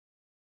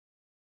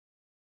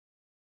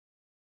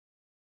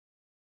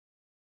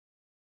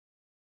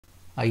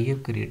I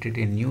have created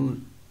a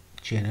new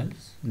channel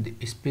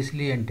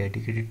especially and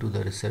dedicated to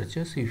the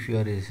researchers. If you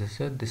are a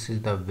researcher, this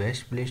is the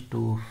best place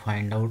to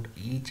find out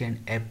each and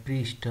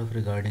every stuff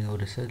regarding our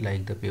research,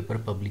 like the paper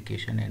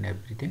publication and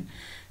everything.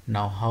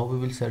 Now how we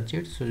will search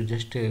it? So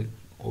just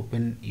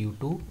open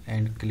YouTube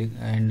and click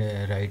and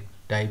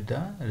type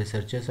the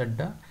researchers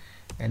adda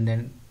and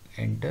then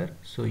enter.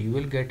 So you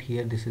will get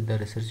here, this is the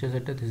researchers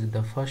adda, this is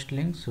the first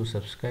link. So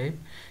subscribe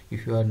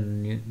if you are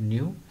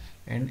new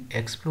and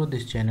explore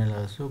this channel.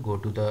 Also go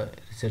to the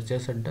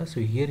researchers adda. So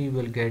here you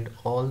will get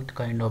all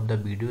kind of the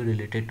video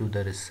related to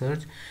the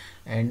research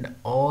and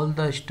all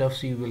the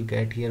stuffs you will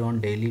get here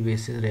on daily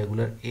basis,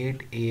 regular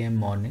 8 AM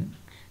morning.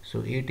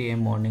 So 8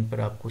 AM morning पर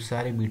आपको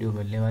सारे video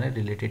मिलने वाले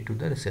related to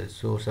the research.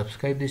 So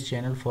subscribe this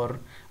channel for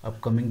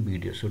upcoming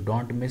video. So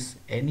don't miss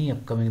any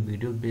upcoming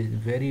video.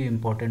 Very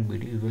important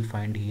video you will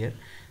find here.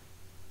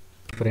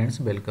 Friends,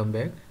 welcome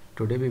back.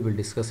 Today we will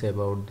discuss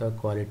about the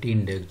quality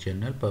index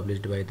journal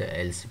published by the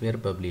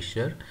Elsevier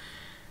publisher.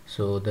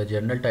 So the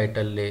journal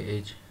title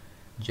is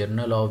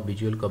Journal of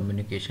Visual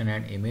Communication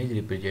and Image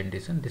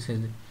Representation. This is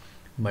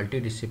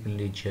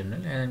multidisciplinary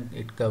journal and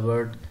it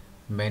covered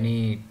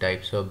many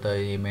types of the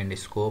aim and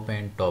scope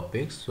and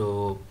topics.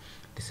 So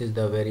this is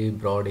the very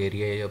broad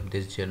area of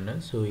this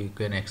journal, so you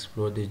can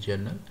explore this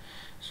journal.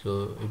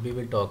 So if we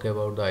will talk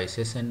about the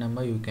ISSN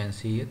number, you can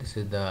see here, this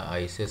is the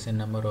ISSN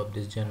number of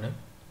this journal.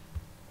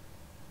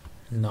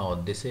 Now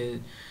this is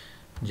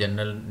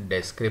journal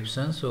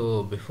description.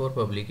 So before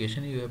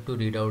publication you have to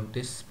read out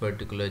this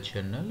particular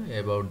journal,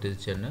 about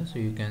this journal. So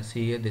you can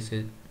see here, this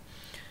is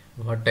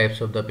what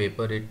types of the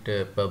paper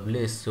it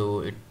published. So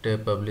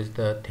it published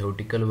the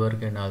theoretical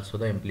work and also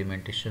the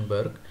implementation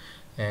work,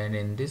 and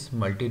in this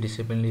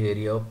multidisciplinary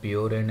area of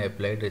pure and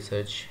applied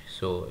research.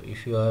 So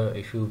if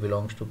you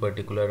belongs to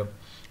particular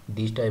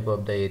these type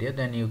of the area,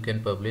 then you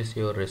can publish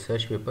your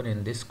research paper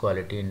in this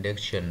quality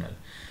index journal.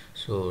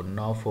 So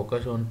now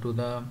focus on to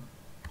the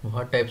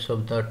what types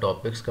of the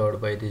topics covered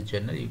by this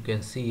journal. You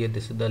can see here,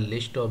 this is the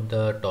list of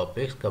the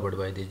topics covered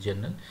by this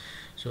journal.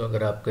 So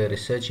अगर आपका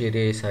research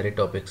area सारे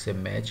topic से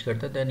match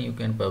करता है, then you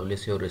can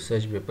publish your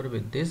research paper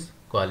with this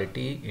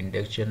quality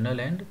index journal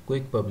and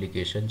quick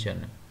publication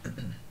journal.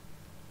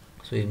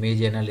 So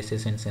image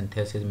analysis and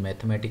synthesis,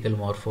 mathematical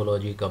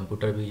morphology,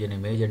 computer vision,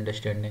 image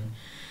understanding,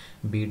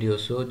 video.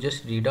 So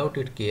just read out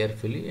it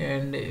carefully,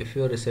 and if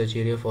your research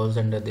area falls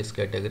under this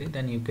category,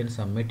 then you can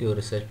submit your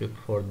research paper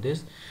for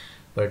this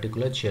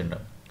particular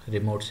journal.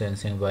 Remote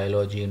sensing,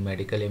 biology,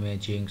 medical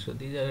imaging. So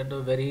these are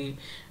the very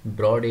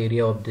broad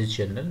area of this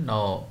journal.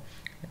 Now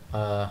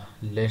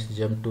let's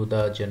jump to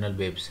the journal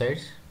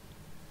websites.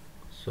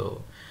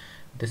 So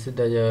this is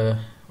the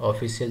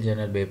official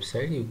journal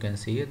website. You can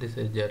see here, this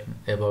is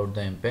about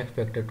the impact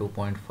factor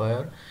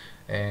 2.5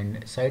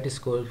 and site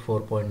score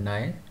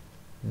 4.9.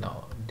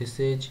 Now this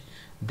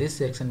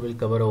section will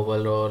cover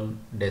overall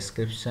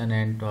description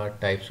and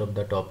types of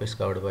the topics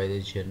covered by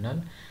this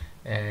journal,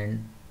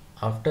 and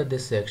after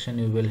this section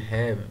you will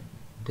have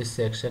this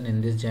section.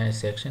 In this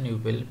section you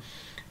will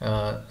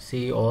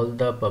see all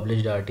the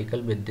published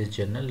article with this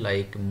journal,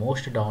 like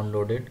most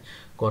downloaded,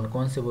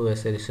 कौन से वो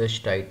ऐसे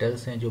research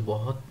titles हैं जो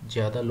बहुत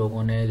ज़्यादा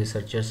लोगों ने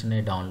रिसर्चर्स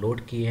ने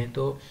डाउनलोड किए हैं.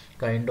 तो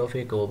काइंड ऑफ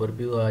एक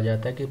ओवरव्यू आ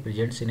जाता है कि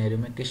प्रेजेंट सिनेरियो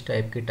में किस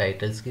टाइप के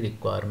टाइटल्स की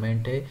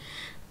रिक्वायरमेंट है.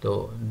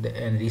 तो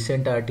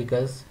recent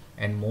articles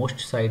and most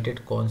cited,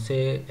 कौन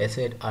से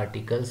ऐसे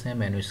आर्टिकल्स हैं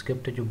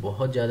मैन्युस्क्रिप्ट जो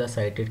बहुत ज़्यादा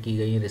साइटेड की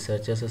गई हैं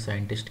रिसर्चर्स और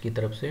साइंटिस्ट की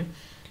तरफ से.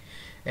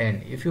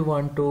 And if you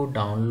want to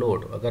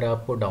download, अगर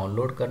आपको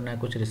डाउनलोड करना है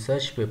कुछ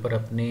रिसर्च पेपर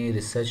अपनी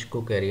रिसर्च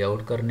को कैरी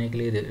आउट करने के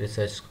लिए,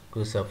 रिसर्च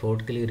को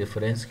सपोर्ट के लिए,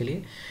 रेफरेंस के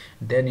लिए,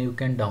 then you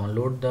can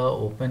download the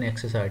open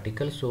access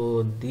article.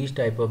 So these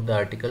type of the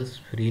articles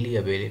freely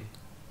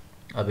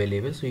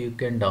available. So you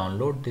can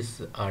download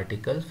this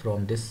article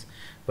from this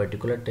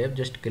particular tab.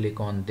 Just click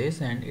on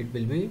this and it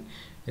will be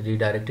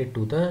redirected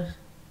to the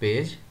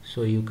page,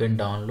 so you can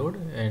download,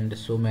 and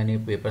so many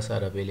papers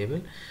are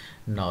available.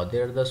 Now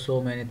there are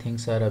so many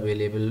things are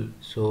available,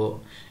 so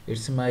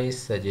it's my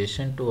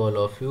suggestion to all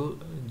of you,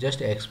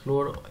 just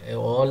explore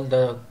all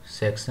the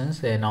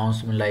sections.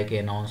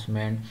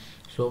 Announcement.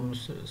 So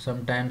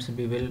sometimes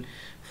we will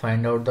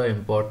find out the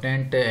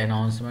important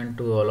announcement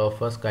to all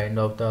of us, kind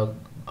of the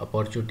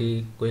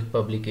opportunity, quick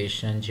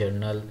publication,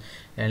 journal,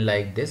 and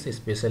like this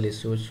special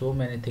issues. So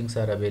many things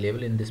are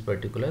available in this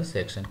particular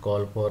section.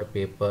 Call for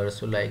paper,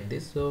 so like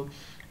this. So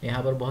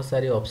यहाँ पर बहुत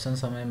सारे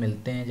options हमें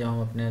मिलते हैं जब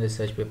हम अपने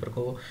रिसर्च पेपर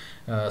को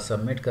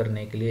सबमिट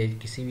करने के लिए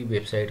किसी भी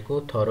वेबसाइट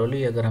को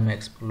थॉरोली अगर हम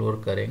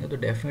एक्सप्लोर करेंगे, तो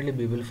definitely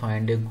we will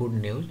find a good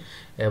news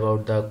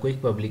about the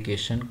quick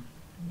publication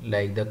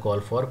like the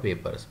call for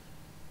papers.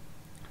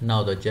 Now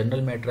the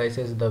journal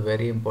matrices is the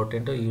very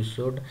important. You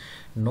should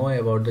know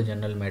about the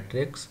journal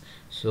matrix.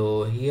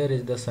 So here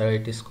is the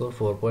site score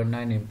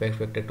 4.9, impact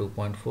factor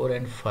 2.4,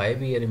 and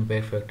 5-year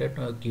impact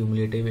factor,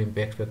 cumulative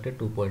impact factor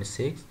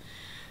 2.6,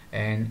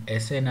 and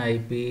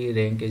SNIP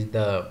rank is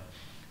the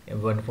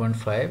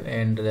 1.5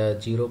 and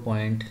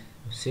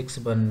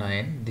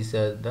 0.619. These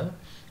are the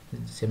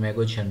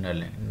Semago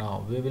journal.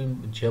 Now we will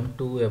jump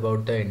to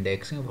about the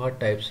indexing. What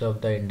types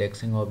of the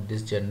indexing of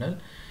this journal,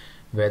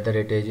 whether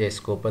it is a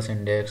Scopus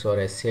index or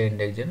SCI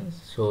index journal.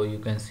 So you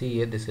can see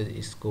here this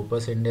is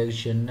Scopus index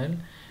journal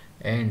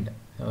and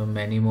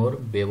many more,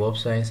 Web of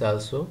Science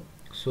also.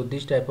 So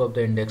this type of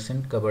the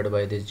indexing covered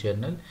by this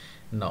journal.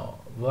 Now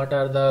what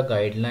are the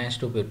guidelines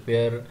to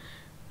prepare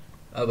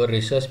our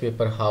research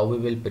paper? How we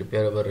will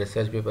prepare our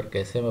research paper,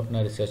 कैसे हम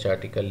अपना research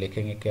article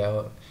लिखेंगे,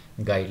 क्या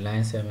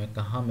guidelines है, हमें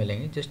कहाँ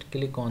मिलेंगे? Just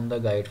click on the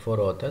guide for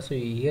author. So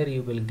here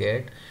you will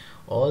get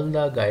all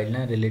the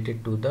guidelines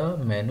related to the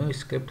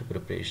manuscript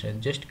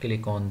preparation. Just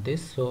click on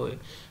this, so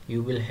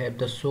you will have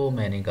the so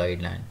many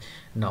guidelines.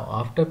 Now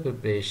after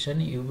preparation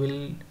you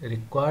will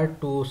required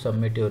to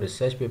submit your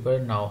research paper.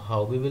 Now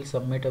how we will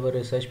submit our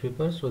research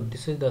paper? So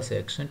this is the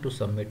section to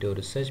submit your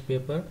research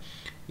paper.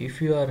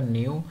 If you are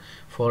new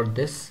for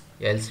this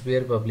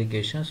Elsevier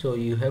publication, so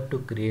you have to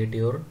create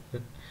your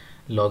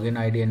login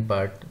ID and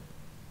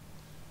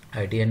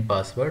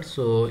password.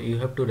 So you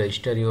have to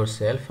register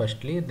yourself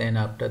firstly, then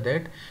after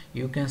that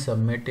you can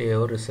submit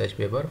your research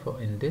paper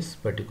in this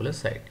particular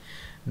site.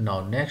 Now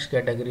next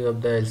category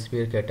of the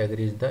Elsevier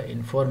category is the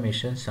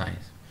information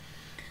science.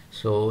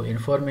 So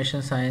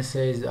information science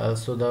is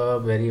also the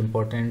very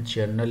important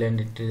journal, and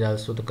it is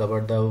also to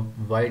cover the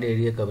wide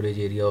area coverage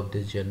area of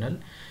this journal.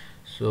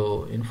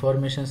 So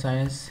information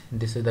science,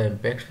 this is the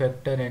impact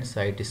factor and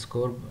site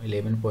score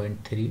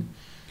 11.3,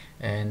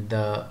 and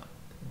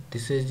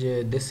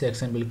this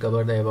section will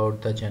cover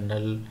about the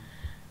journal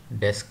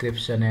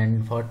description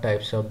and what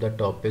types of the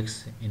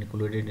topics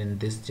included in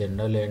this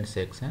journal and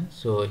section.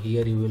 So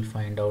here you will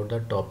find out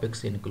the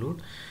topics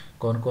include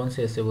कौन कौन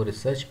से ऐसे वो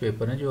research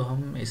paper हैं जो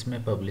हम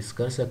इसमें publish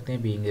कर सकते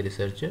हैं being a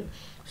researcher.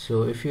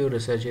 So if your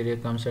research area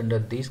comes under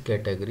this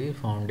category,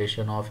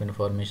 foundation of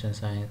information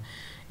science,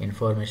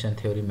 information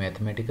theory,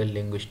 mathematical,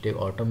 linguistic,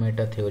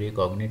 automata theory,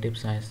 cognitive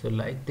science, so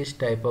like this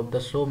type of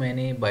the so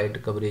many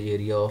wide coverage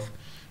area of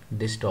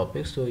this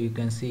topic. So you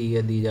can see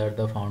here these are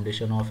the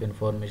foundation of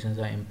information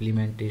science,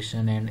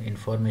 implementation and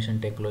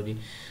information technology.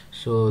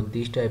 So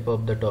these type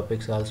of the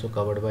topics also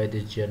covered by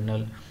this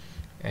journal,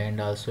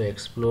 and also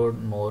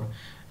explored more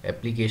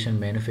application,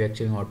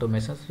 manufacturing,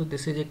 automation. So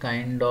this is a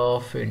kind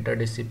of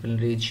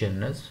interdisciplinary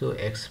journal. So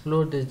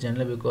explore this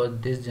journal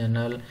because this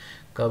journal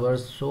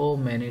covers so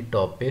many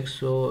topics.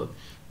 So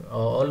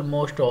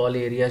almost all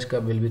areas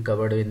will be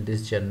covered in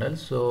this journal.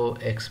 So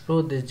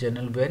explore this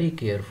journal very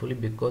carefully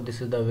because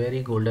this is the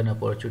very golden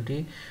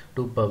opportunity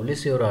to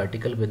publish your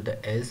article with the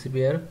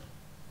Elsevier.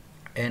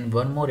 And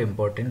one more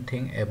important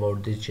thing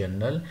about this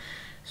journal,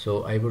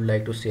 so I would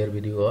like to share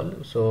with you all.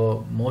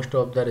 So most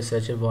of the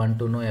researchers want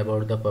to know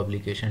about the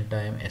publication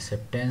time,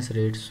 acceptance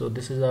rate. So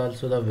this is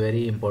also the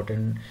very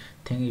important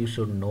thing you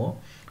should know.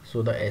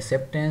 So the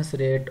acceptance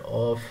rate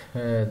of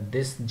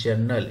this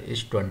journal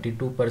is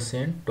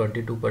 22%.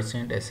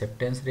 22%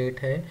 acceptance rate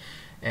है,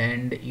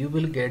 and you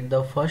will get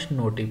the first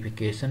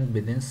notification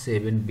within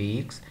 7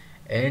 weeks,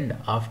 and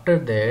after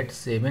that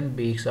 7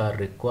 weeks are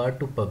required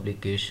to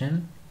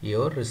publication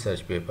your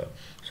research paper.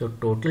 So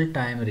total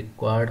time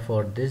required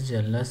for this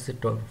journal is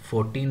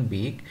 14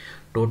 week,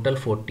 total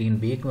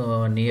 14 week,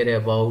 near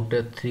about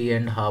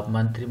 3.5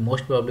 months,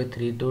 most probably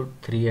 3 to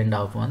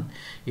 3.5 months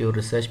your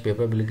research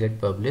paper will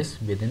get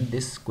published within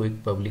this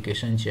quick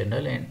publication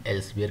journal and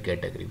Elsevier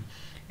category.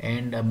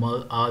 And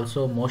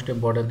also most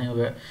important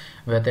thing,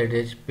 whether it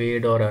is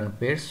paid or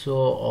unpaid.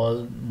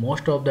 So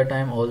most of the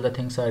time all the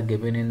things are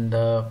given in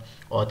the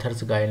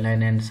author's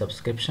guideline and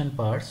subscription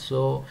part.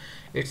 So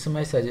it's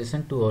my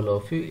suggestion to all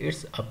of you,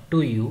 it's up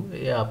to you,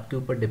 ये आपके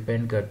ऊपर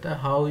depend करता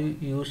है how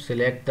you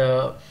select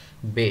the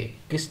वे,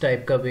 किस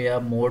type का वे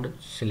आप mode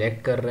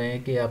select कर रहे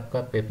हैं कि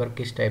आपका पेपर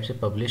किस टाइप से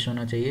पब्लिश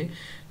होना चाहिए.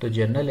 तो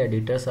जर्नल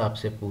एडिटर्स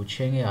आपसे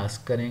पूछेंगे,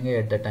 आस्क करेंगे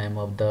at the time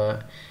of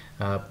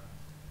the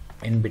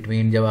in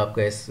between, जब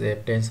आपका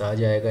एक्सेप्टेंस आ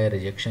जाएगा या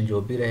रिजेक्शन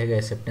जो भी रहेगा,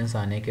 एक्सेप्टेंस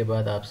आने के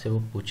बाद आपसे वो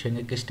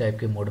पूछेंगे किस टाइप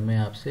के मोड में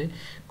आपसे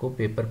को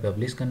पेपर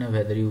पब्लिश करना,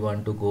 whether you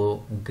want to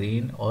go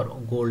green और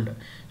gold.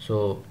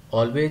 So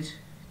always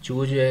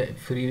choose a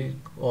free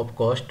of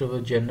cost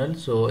journal.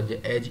 So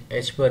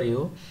as per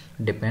you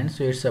depend.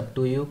 So it's up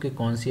to you कि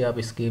कौन सी आप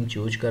स्कीम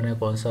चूज कर रहे हैं,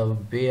 कौन सा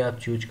वे आप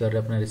चूज कर रहे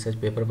हैं अपना रिसर्च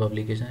पेपर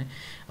पब्लिकेशन.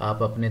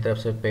 आप अपनी तरफ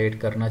से पेड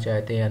करना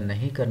चाहते हैं या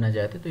नहीं करना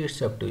चाहते, तो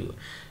it's up to you.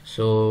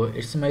 So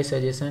it's my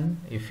suggestion,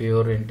 if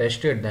you are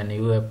interested then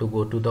you have to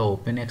go to the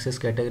open access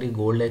category,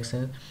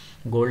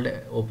 gold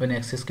open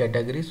access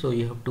category. So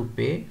you have to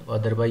pay,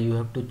 otherwise you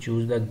have to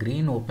choose the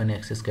green open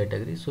access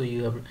category. So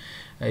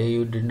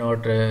you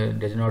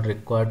does not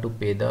require to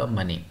pay the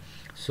money.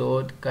 So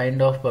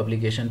kind of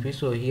publication fee,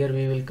 so here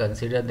we will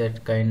consider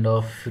that kind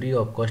of free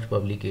of cost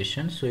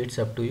publication. So it's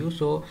up to you.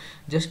 So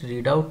just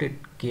read out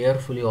it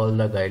carefully, all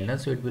the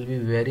guidelines. So it will be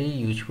very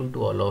useful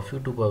to all of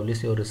you to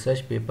publish your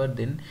research paper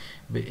then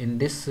in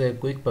this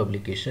quick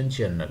publication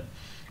journal.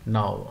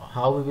 Now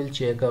how we will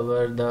check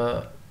our the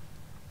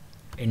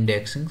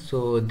indexing. So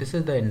this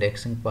is the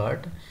indexing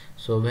part.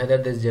 So whether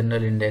this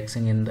journal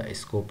indexing in the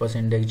Scopus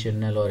index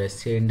journal or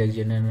SCI index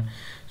journal,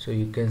 So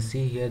you can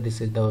see here,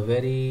 this is the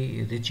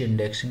very rich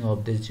indexing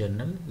of this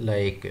journal.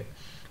 Like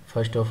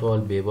first of all,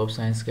 Web of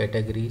Science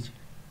categories,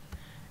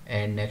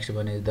 and next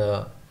one is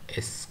the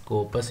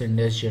Scopus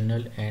Index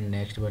Journal, and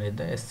next one is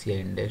the SCI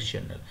Index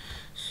Journal.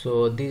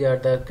 So these are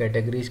the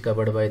categories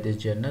covered by this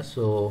journal.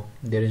 So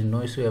there is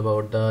no issue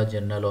about the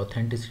journal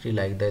authenticity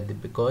like that,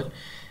 because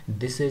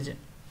this is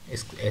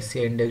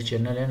SCI Index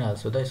Journal and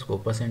also the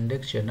Scopus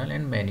Index Journal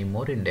and many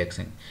more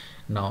indexing.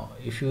 Now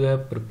if you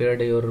have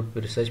prepared your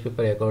research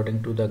paper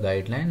according to the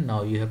guideline,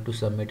 now you have to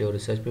submit your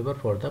research paper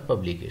for the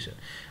publication.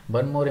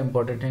 One more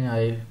important thing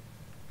I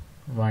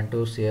want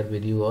to share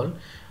with you all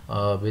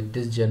with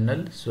this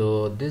journal.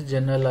 So this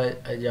journal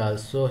is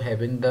also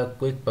having the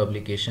quick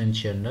publication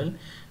journal.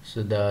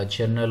 So the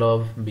journal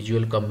of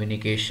visual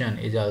communication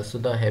is also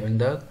the having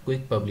the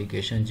quick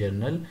publication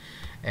journal,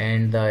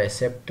 and the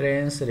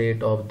acceptance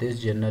rate of this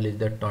journal is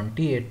the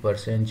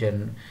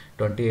 28%.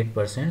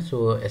 28%.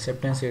 So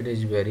acceptance rate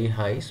is very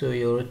high. So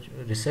your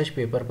research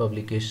paper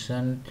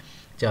publication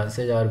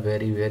chances are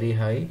very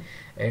high,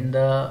 and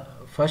the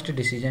first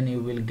decision you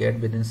will get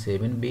within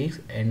 7 weeks,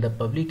 and the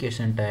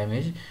publication time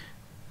is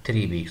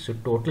 3 weeks. So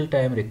total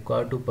time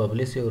required to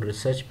publish your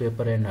research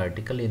paper and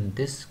article in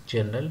this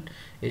journal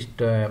is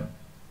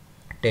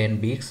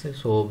 10 weeks.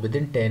 So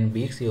within 10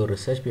 weeks your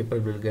research paper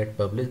will get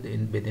published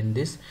within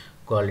this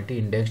quality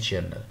index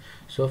journal.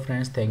 So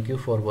friends, thank you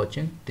for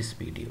watching this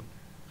video.